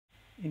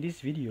In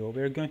this video,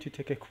 we are going to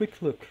take a quick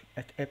look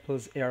at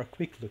Apple's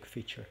ARKit Look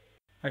feature.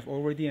 I've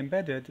already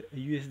embedded a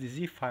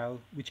USDZ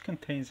file which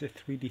contains a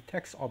 3D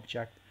text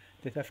object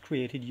that I've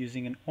created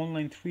using an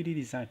online 3D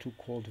design tool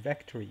called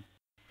Vectary.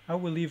 I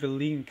will leave a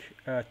link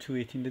to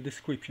it in the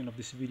description of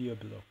this video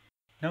below.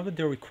 Now that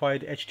the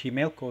required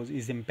HTML code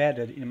is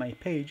embedded in my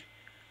page,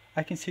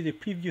 I can see the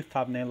preview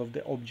thumbnail of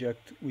the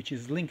object, which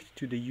is linked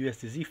to the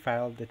USDZ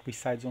file that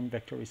resides on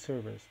Vectary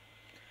servers.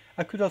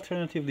 I could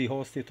alternatively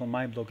host it on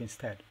my blog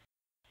instead.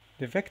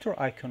 The vector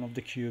icon of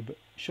the cube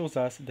shows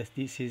us that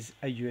this is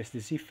a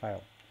USDZ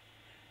file.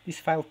 This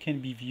file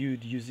can be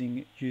viewed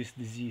using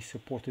USDZ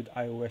supported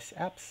iOS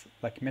apps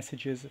like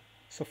Messages,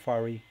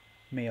 Safari,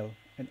 Mail,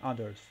 and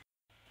others.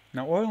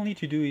 Now all I'll need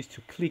to do is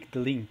to click the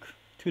link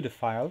to the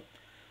file.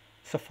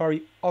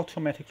 Safari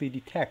automatically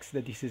detects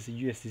that this is a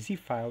USDZ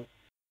file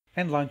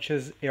and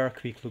launches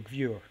ARKit Look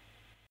Viewer.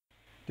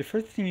 The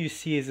first thing you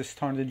see is a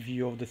standard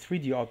view of the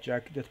 3D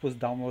object that was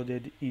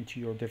downloaded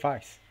into your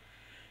device.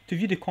 To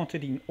view the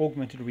content in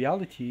augmented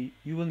reality,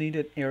 you will need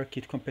an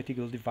ARKit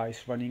compatible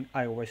device running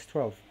iOS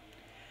 12.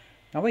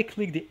 Now I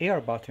click the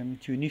AR button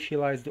to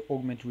initialize the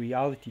augmented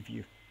reality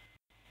view.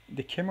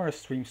 The camera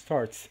stream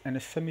starts and a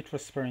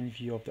semi-transparent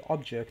view of the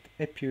object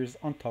appears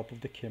on top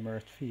of the camera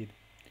feed.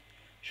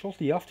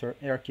 Shortly after,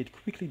 ARKit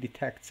quickly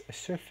detects a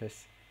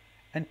surface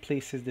and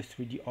places the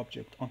 3D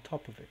object on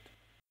top of it.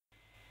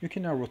 You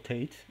can now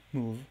rotate,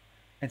 move,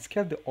 and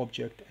scale the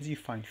object as you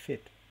find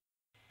fit.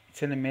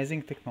 It's an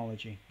amazing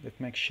technology that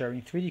makes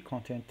sharing 3D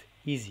content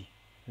easy,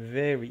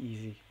 very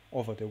easy,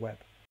 over the web.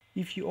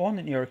 If you own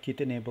an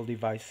ARKit-enabled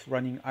device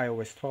running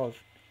iOS 12,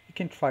 you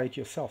can try it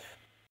yourself.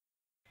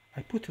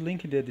 I put a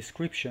link in the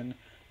description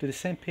to the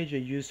same page I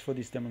used for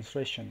this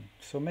demonstration,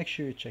 so make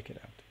sure you check it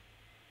out.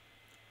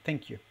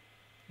 Thank you,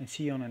 and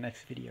see you on the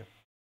next video.